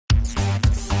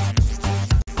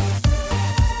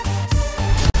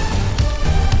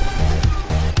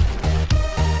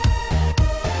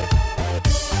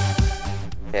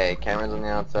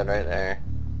outside right there.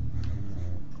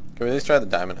 Can we at least try the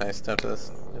diamond heist after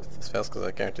this? If this fails, because I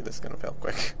guarantee this is gonna fail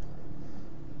quick.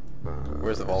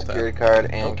 Where's the vault at? Security card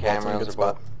and Vault's in a cameras good are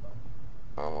spot.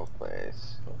 both almost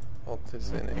place. Vault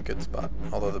is in a good spot.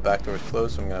 Although the back door is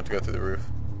closed, so I'm gonna have to go through the roof.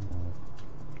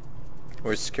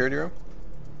 Where's the security room?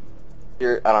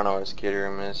 Here, I don't know where the security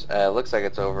room is. It looks like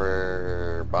it's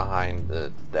over behind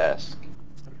the desk.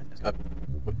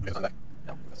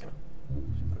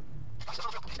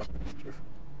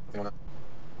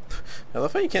 I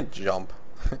love how you can't jump.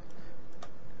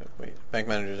 Wait, bank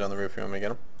manager's on the roof. You want me to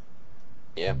get him?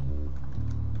 Yeah.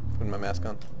 Putting my mask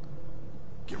on.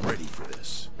 Get ready for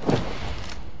this.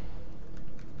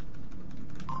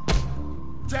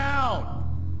 Down!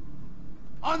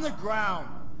 On the ground!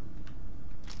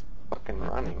 Fucking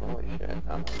running, holy shit.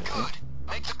 Good.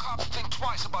 Make the cops think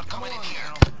twice about coming in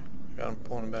here. Got him,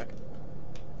 pulling him back.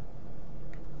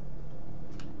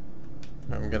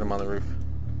 I'm gonna get him on the roof.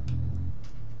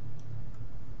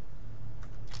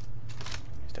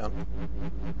 He's down.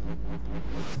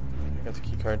 I got the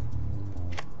key card.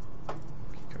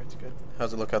 Key card's good.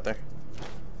 How's it look out there?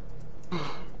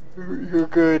 You're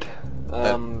good.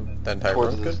 That entire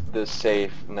Towards room good? the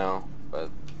safe, no. But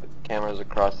the cameras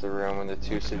across the room and the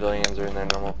two civilians are in their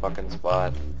normal fucking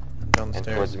spot. Down the And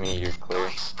stairs. towards me, you're clear.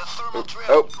 Nice. The thermal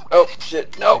drill. Oh,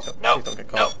 shit, no, Please no, don't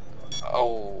get no. caught.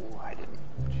 Oh, I didn't.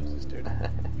 Jesus, dude.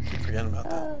 Keep forgetting about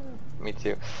that. Me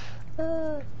too.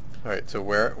 Alright, so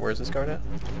where's this guard at?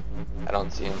 I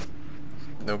don't see him.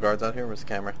 No guards out here? Where's the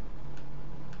camera?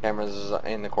 Cameras is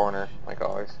in the corner, like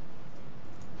always.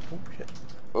 Oh, shit.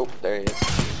 Oh, there he is.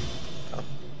 Oh.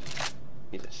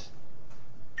 Jesus.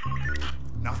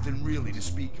 Nothing really to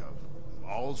speak of.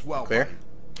 All's well. Clear?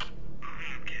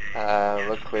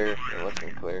 Look clear. You're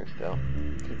looking clear still.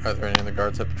 Are there any other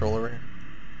guards that patrol over here?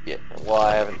 Yeah. Well,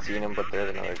 I haven't seen him, but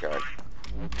there's another guard.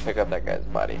 Pick up that guy's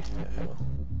body. Yeah, I will.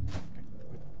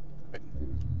 Wait.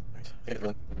 Nice. Hey,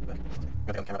 everyone. Back.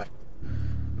 Got the camera back.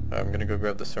 I'm gonna go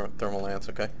grab the thermal lance,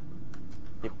 okay?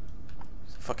 Yep.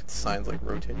 Fucking signs like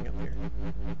rotating up here.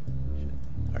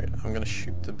 Alright, I'm gonna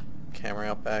shoot the camera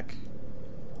out back.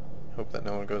 Hope that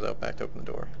no one goes out back to open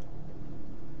the door.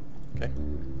 Okay?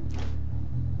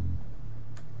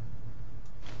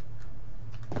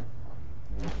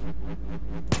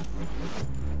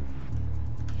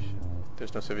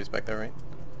 There's no civvies back there, right?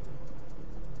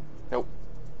 Nope.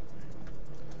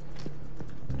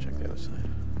 Check the other side.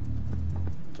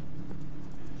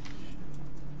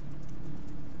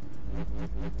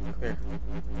 Clear.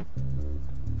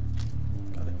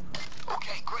 Got it.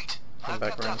 Okay, great. Come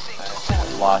back around.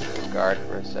 I lost the guard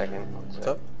for a second. What's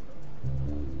up?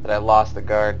 But I lost the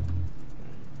guard.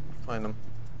 Find them.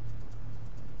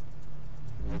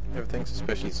 Everything's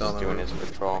suspicious He's on just the doing roof. his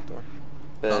patrol. Door.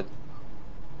 I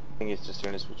think he's just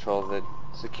doing his patrol. The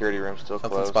security room's still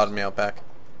Something closed. spotted me out back.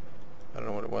 I don't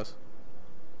know what it was.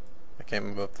 I can't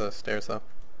move up the stairs though.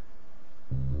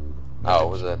 Oh,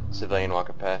 was a civilian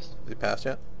walking past? Is he passed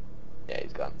yet? Yeah,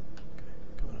 he's gone. Okay,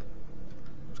 coming up.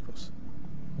 That was close.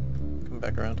 Coming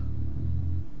back around.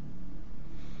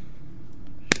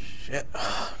 Shit.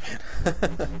 Oh, man.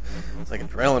 It's like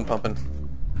adrenaline pumping.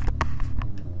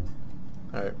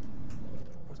 Alright.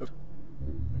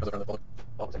 Goes around the bullet.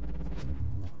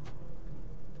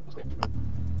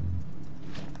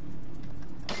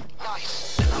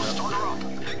 Nice. Now start her up.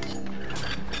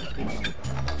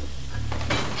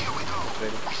 Here we go. We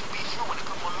should be through in a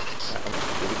couple of minutes.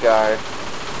 To the guard.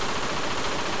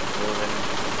 Moving.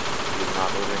 He's not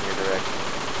moving in your direction.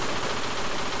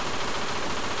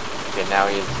 Okay, now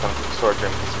he has come to the storage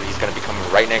room, so he's going to be coming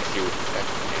right next to you.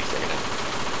 Any second now.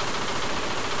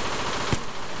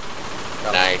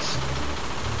 Nice.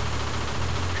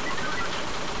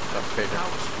 That's favorite.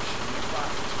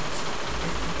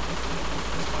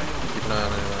 Keep an eye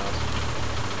on anyone else.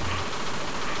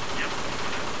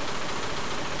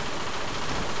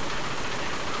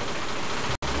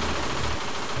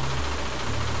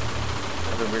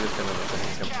 We're just gonna let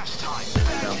Gas time.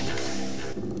 down.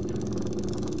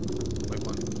 Wait,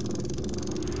 one.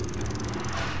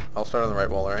 I'll start on the right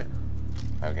wall, alright?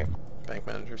 Okay. Bank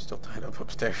manager's still tied up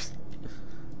upstairs.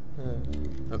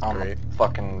 That's On great. the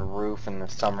fucking roof in the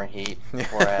summer heat. Yeah.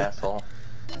 Poor asshole.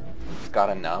 He's got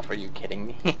enough. Are you kidding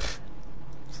me?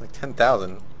 It's like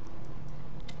 10,000.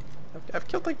 I've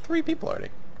killed like 3 people already.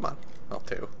 Come on. Oh,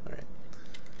 2. Alright.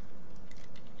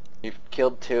 You've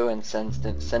killed 2 and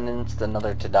sentenced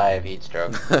another to die of heat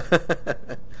stroke.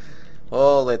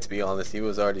 Well, let's be honest. He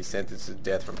was already sentenced to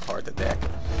death from heart attack.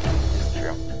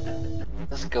 True.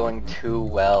 This is going too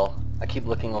well. I keep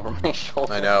looking over my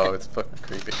shoulder. I know, it's fucking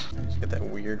creepy. You just get that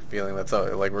weird feeling that's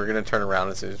like we're gonna turn around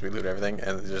as soon as we loot everything,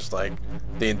 and it's just like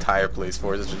the entire police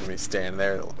force is just gonna be standing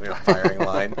there, you know, firing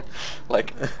line.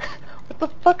 Like, what the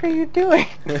fuck are you doing?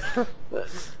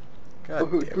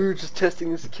 God we damn were it. just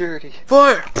testing the security.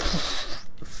 Fire!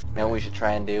 You know what we should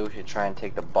try and do? We should try and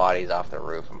take the bodies off the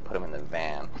roof and put them in the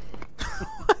van.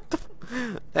 What the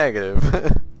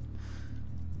Negative.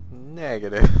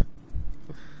 Negative.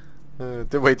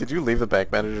 Wait, did you leave the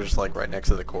bank manager just like right next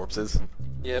to the corpses?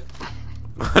 Yep.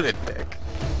 What a dick.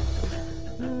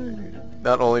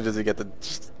 Not only does he get to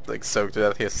just like soaked to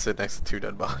death, he has to sit next to 2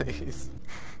 dead bodies.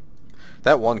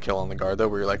 That one kill on the guard though,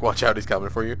 where you're like, watch out, he's coming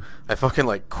for you. I fucking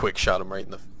like quick shot him right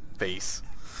in the face.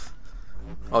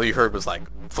 All you heard was like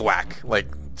thwack,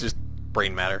 like just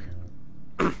brain matter.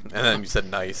 And then you said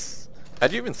nice.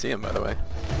 How'd you even see him, by the way?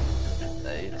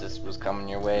 He just was coming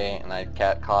your way, and I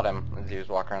caught him as he was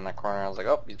walking around that corner. I was like,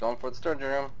 oh, he's going for the storage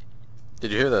room.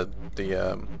 Did you hear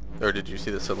or did you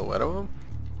see the silhouette of him?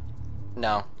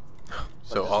 No.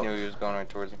 So I just knew he was going right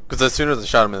towards me. because as soon as I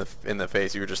shot him in the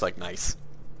face, you were just like, nice.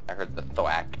 I heard the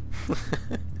thwack.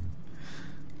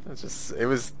 It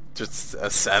was just a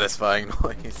satisfying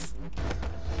noise.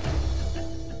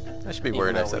 I should be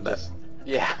worried I said that.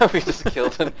 Yeah, we just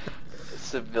killed a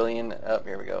civilian. Oh,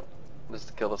 here we go.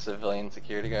 Just killed a civilian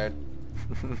security guard.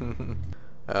 You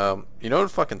know what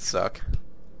would fucking suck?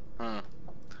 Hmm.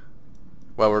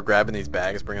 While we're grabbing these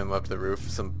bags, bringing them up to the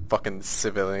roof, some fucking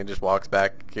civilian just walks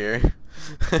back here.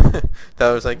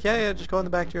 That was like, yeah, just go in the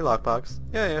back to your lockbox.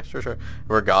 Yeah, sure.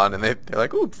 We're gone, and they're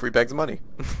like, ooh, free bags of money.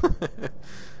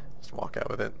 Just walk out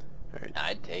with it. All right.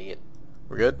 I'd take it.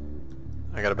 We're good?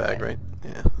 I got a bag, Okay. right?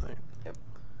 Yeah. All right. Yep.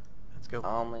 Let's go.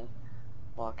 Calmly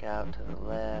walk out to the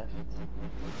left.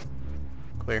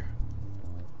 Clear.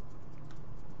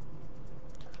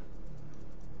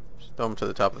 Just throw them to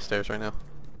the top of the stairs right now.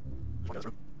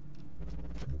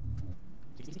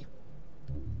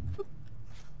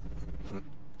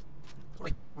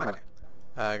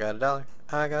 I got $1.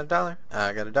 I got $1.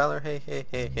 I got $1.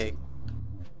 Hey.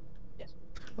 Yes.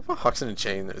 I love how Huxton and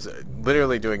Chain is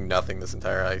literally doing nothing this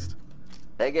entire heist.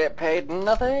 They get paid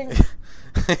nothing.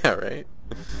 Yeah, right?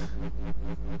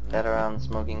 Sat around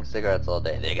smoking cigarettes all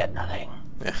day. They get nothing.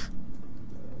 Yeah.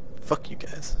 Fuck you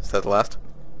guys. Is that the last?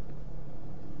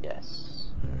 Yes.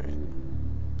 Alright.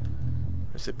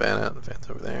 There's the van out, the van's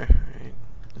over there. Alright.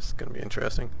 This is gonna be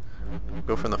interesting.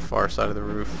 Go from the far side of the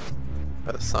roof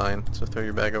by the sign, so throw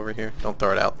your bag over here. Don't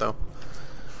throw it out though.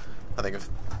 I think if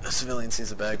a civilian sees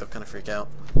the bag, they'll kind of freak out.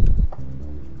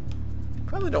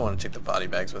 Probably don't want to take the body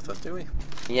bags with us, do we?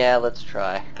 Yeah, let's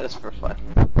try. Just for fun.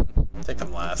 Take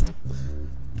them last.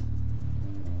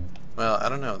 Well, I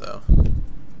don't know though.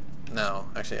 No,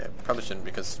 actually I probably shouldn't,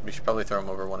 because we should probably throw them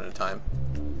over one at a time.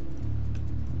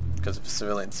 Because if a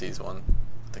civilian sees one,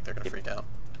 I think they're going to freak out.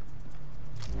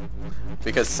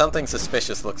 Because something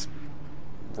suspicious looks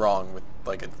wrong with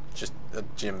like just a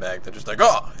gym bag. They're just like,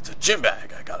 oh, it's a gym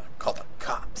bag. I gotta call the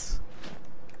cops.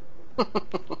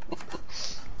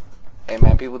 Hey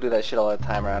man, people do that shit all the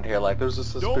time around here. Like, there's a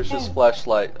suspicious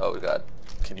flashlight. Oh god.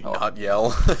 Can you not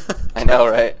yell? I know,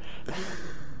 right?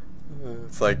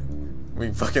 It's like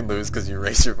we fucking lose because you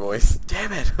raise your voice.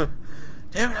 Damn it!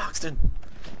 Damn it, Hoxton!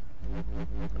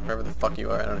 Wherever the fuck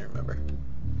you are, I don't even remember.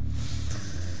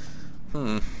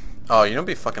 Oh, you know what'd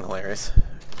be fucking hilarious?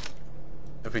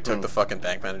 If we took the fucking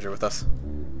bank manager with us.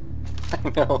 I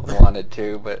know, wanted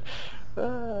to, but...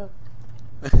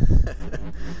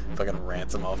 Fucking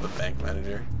ransom off the bank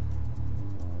manager.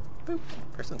 Boop.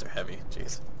 Persons are heavy,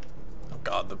 jeez. Oh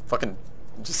god, the fucking...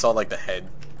 just saw like the head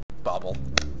bobble.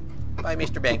 Bye,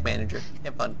 Mr. Bank Manager.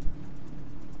 Have fun.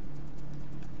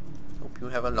 Hope you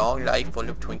have a long life full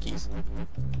of Twinkies.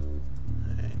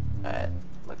 Alright,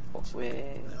 look both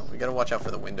ways. No, we gotta watch out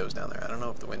for the windows down there. I don't know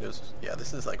if the windows... Yeah,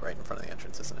 this is like right in front of the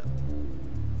entrance, isn't it?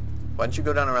 Why don't you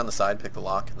go down around the side, pick the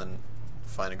lock, and then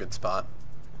find a good spot.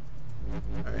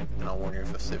 Alright, and I'll warn you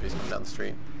if the civvies come down the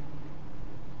street.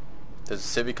 There's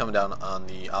a civvy coming down on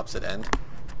the opposite end.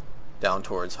 Down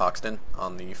towards Hoxton,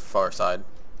 on the far side.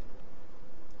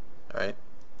 Alright?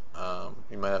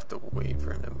 You might have to wait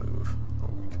for him to move. Or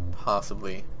we could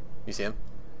possibly... You see him?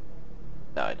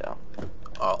 No, I don't.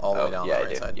 All the way down yeah, the I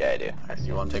right do. side? Yeah, I do. Alright,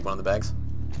 you want to take one of the bags?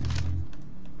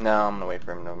 No, I'm gonna wait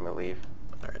for him to leave.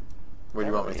 Alright. Where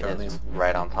do you want me to throw these?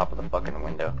 Right on top of the fucking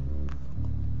window.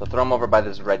 So throw him over by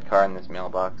this red car in this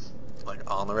mailbox. Like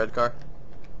on the red car?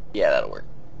 Yeah, that'll work.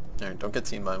 Alright, don't get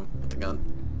seen by him with the gun.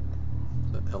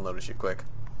 He'll notice you quick.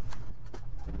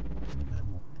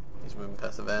 He's moving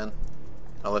past the van.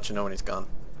 I'll let you know when he's gone.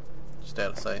 Just stay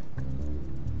out of sight.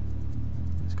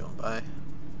 He's going by.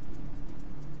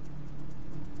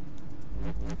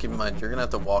 Keep in mind, you're gonna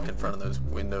have to walk in front of those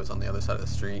windows on the other side of the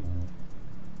street.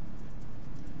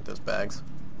 With those bags.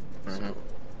 Mm-hmm. So,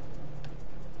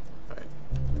 alright.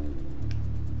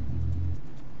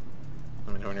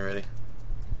 Let me know when you're ready.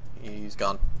 He's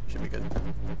gone. Should be good.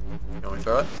 You want me to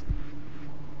throw it?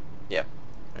 Yep.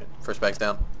 Alright, first bag's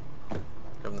down. Grab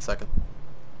him the second.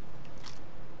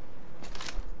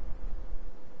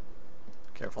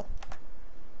 Careful.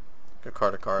 Go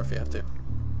car to car if you have to.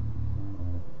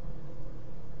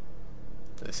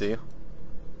 Did they see you?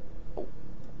 Oh.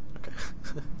 Okay.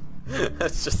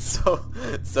 That's just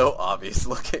so obvious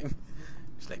looking.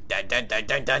 Just like dun dun dun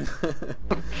dun dun.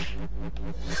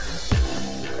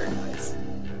 Very nice.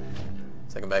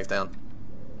 Second bag's down.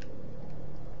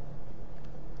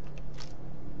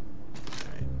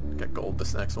 Alright, got gold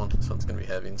this next one. This one's gonna be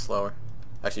heavy and slower.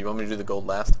 Actually, you want me to do the gold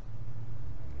last?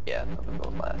 Yeah, nothing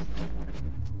goes last.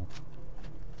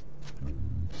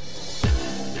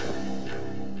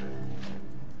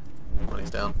 Money's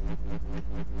down.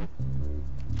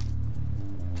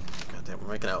 God damn,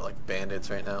 we're making out like bandits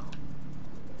right now.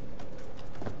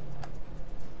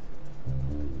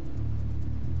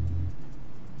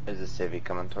 There's a civvy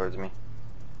coming towards me.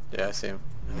 Yeah, I see him.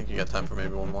 I think you got time for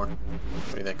maybe one more.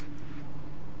 What do you think?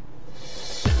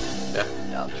 Yeah?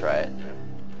 Yeah, I'll try it.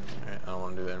 Alright, I don't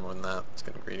want to do any more than that. It's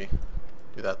getting greedy.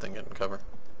 Do that thing, get in cover.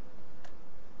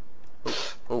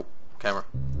 Oh, camera.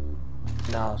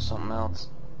 No, something else.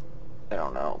 I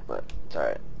don't know, but it's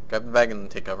alright. Grab the bag and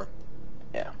take cover.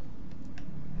 Yeah.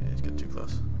 Yeah, he's getting too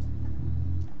close.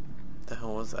 What the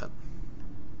hell was that?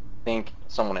 I think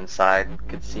someone inside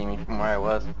could see me from where I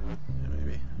was. Yeah,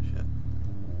 maybe. Shit.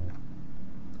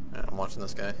 Alright, I'm watching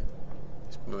this guy.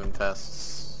 He's moving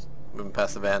fast. Moving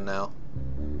past the van now.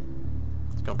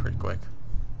 It's going pretty quick.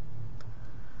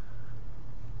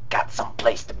 Got some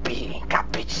place to be,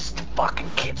 got bitches to fucking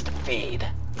kids to feed.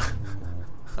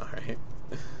 Alright.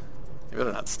 You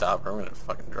better not stop or I'm gonna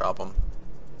fucking drop him.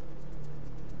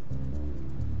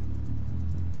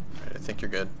 Alright, I think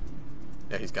you're good.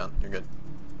 Yeah, he's gone. You're good.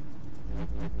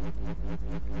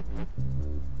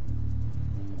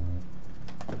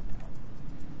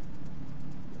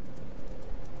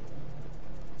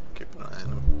 Keep an eye on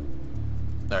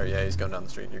him. Alright, yeah, he's going down the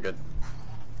street. You're good.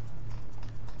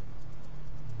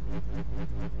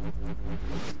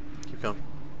 Keep going.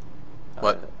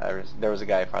 What? There was a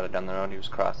guy farther down the road. He was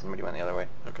crossing, but he went the other way.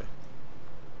 Okay.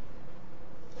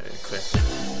 Yeah, you're clear.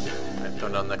 Alright,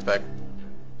 throwing down the next bag.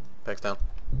 Bag's down.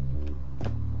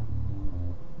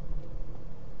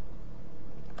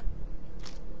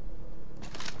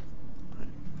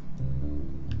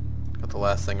 Got the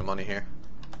last thing of money here.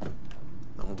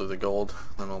 Then we'll do the gold.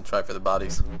 Then we'll try for the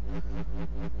bodies.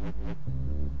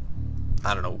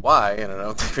 I don't know why, and I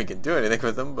don't think we can do anything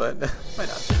with them, but why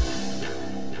not?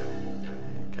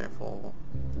 Careful.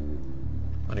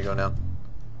 Money going down.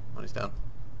 Money's down.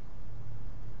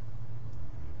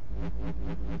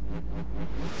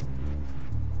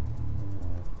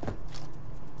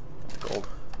 Gold.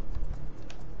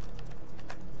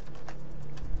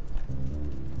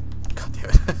 God damn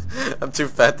it. I'm too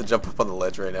fat to jump up on the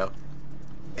ledge right now.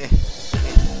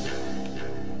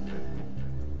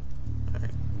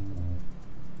 Alright.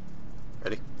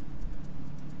 Ready?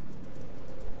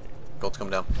 Gold's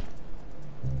coming down.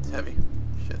 It's heavy.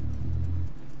 Shit.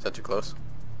 Is that too close?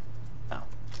 No.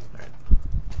 Alright.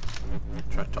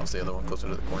 Try to toss the other one closer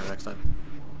to the corner next time.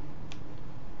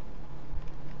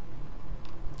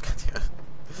 God damn it.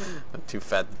 I'm too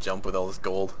fat to jump with all this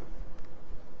gold.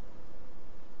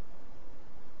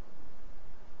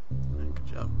 Alright, good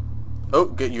job. Oh,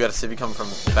 good. You got a civvy coming from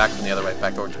back from the other way,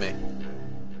 back towards me.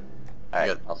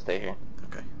 Alright, I'll stay here.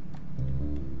 Okay.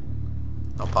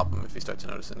 I'll pop him if he starts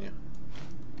noticing you.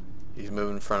 He's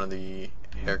moving in front of the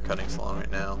hair cutting salon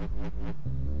right now.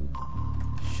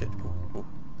 Shit. Ooh,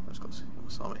 that was close. He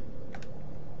almost saw me.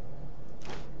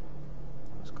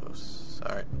 That was close.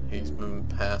 Alright, he's moving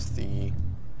past the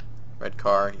red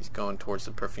car. He's going towards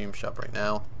the perfume shop right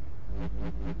now.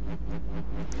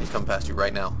 He's coming past you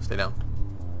right now. Stay down.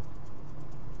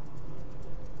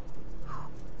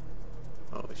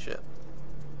 Holy shit.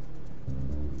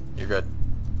 You're good.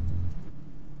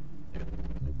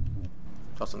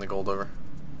 Tossing the gold over.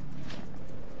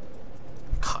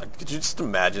 God, could you just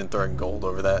imagine throwing gold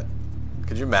over that?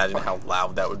 Could you imagine how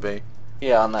loud that would be?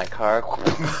 Yeah, on that car.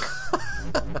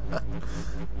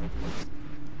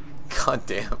 God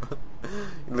damn.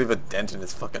 You'd leave a dent in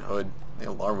his fucking hood. The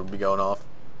alarm would be going off.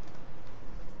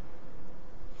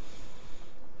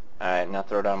 Alright, now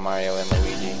throw down Mario and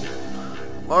Luigi.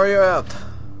 Mario out!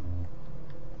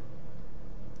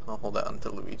 I'll hold that onto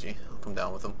Luigi. I'll come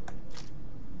down with him.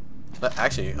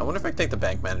 Actually, I wonder if I can take the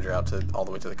bank manager out to all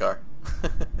the way to the car.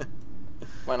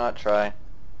 Why not try?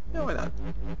 Yeah, why not?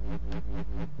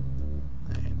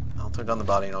 Alright, I'll turn down the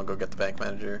body and I'll go get the bank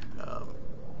manager.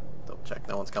 Double check.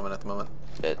 No one's coming at the moment.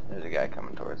 Shit, there's a guy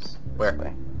coming towards. Where? this way.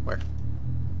 Where?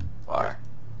 Far.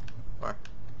 Where?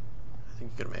 I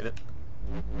think you could have made it.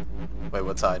 Wait,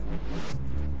 what side?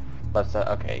 Left side.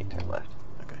 Okay, turn left.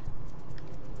 Okay.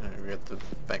 Alright, we got the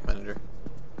bank manager.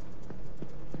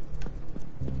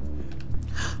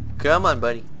 Come on,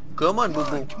 buddy. Come on, boo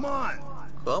boo. Come on!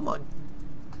 Come on.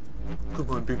 Come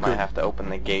on, big Might girl. have to open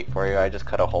the gate for you. I just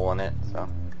cut a hole in it, so.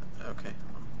 Okay,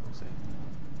 we'll see.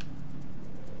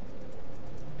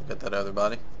 Got that other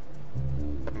body?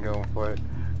 I'm going for it.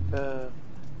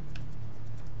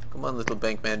 Come on, little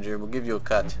bank manager. We'll give you a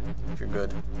cut if you're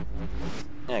good.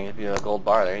 Yeah, I'll give you a gold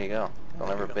bar. There you go. Don't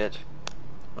There ever you go. bitch.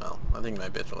 Well, I think you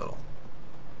might bitch a little.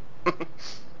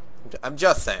 I'm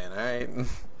just saying, alright?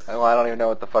 Well, I don't even know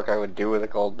what the fuck I would do with a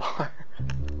gold bar.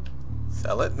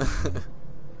 Sell it?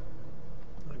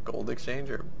 A gold exchange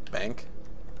or bank?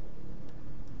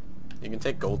 You can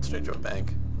take gold straight to a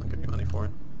bank. I'll give you money for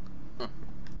it.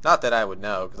 Not that I would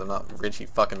know, because I'm not Richie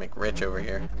fucking McRich over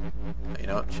here. You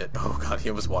know what? Shit. Oh god, he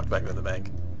almost walked back to the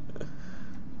bank.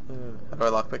 How do I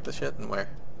lockpick the shit and where?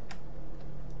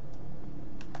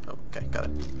 Oh, okay, got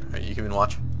it. Alright, you can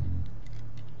watch.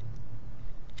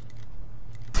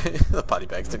 The body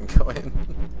bags didn't go in.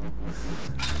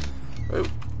 Ooh.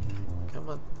 Come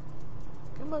on.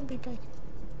 Come on, big guy.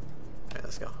 Alright,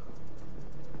 let's go.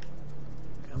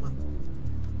 Come on.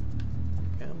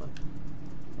 Come on.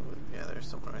 Ooh, yeah, there's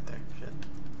someone right there. Shit.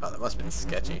 Oh, that must have been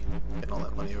sketchy. Getting all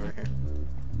that money over here.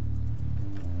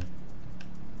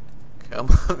 Come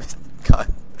on.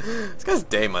 God. This guy's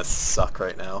day must suck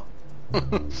right now.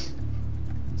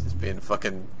 Just being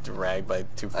fucking dragged by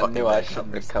two I fucking knew I bank shouldn't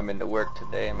robbers. have come into work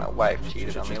today. My wife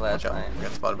cheated on me last Watch out. night. We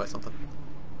got spotted by something.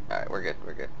 Alright, we're good.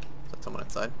 We're good. Is that someone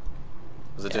inside?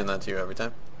 Was it Yeah. doing that to you every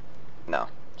time? No,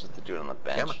 just to do it on the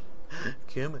bench. Come on.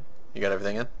 Come on. You got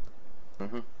everything in?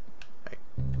 Mm-hmm. Hey.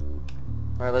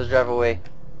 Alright, let's drive away.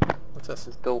 What's this?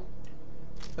 Let's go.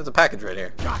 There's a package right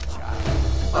here.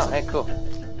 Oh, hey, cool.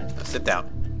 Now sit down.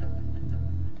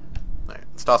 Alright,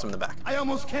 let's toss him in the back. I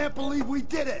almost can't believe we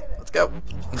did it! Let's go.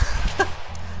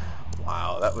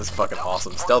 Wow, that was fucking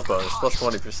awesome. Stealth bonus, plus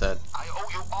 20%. I owe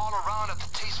you all around at the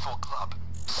Tasteful Club.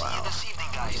 See Wow. you this evening,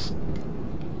 guys.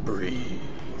 Breathe.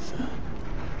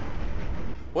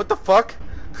 What the fuck?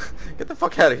 Get the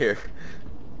fuck out of here.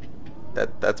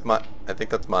 That's my. I think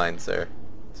that's mine, sir.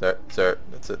 Sir,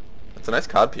 that's a nice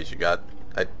cod piece you got.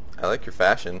 I like your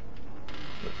fashion.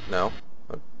 No.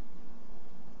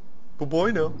 Good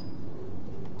boy, no.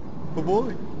 Good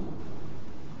boy.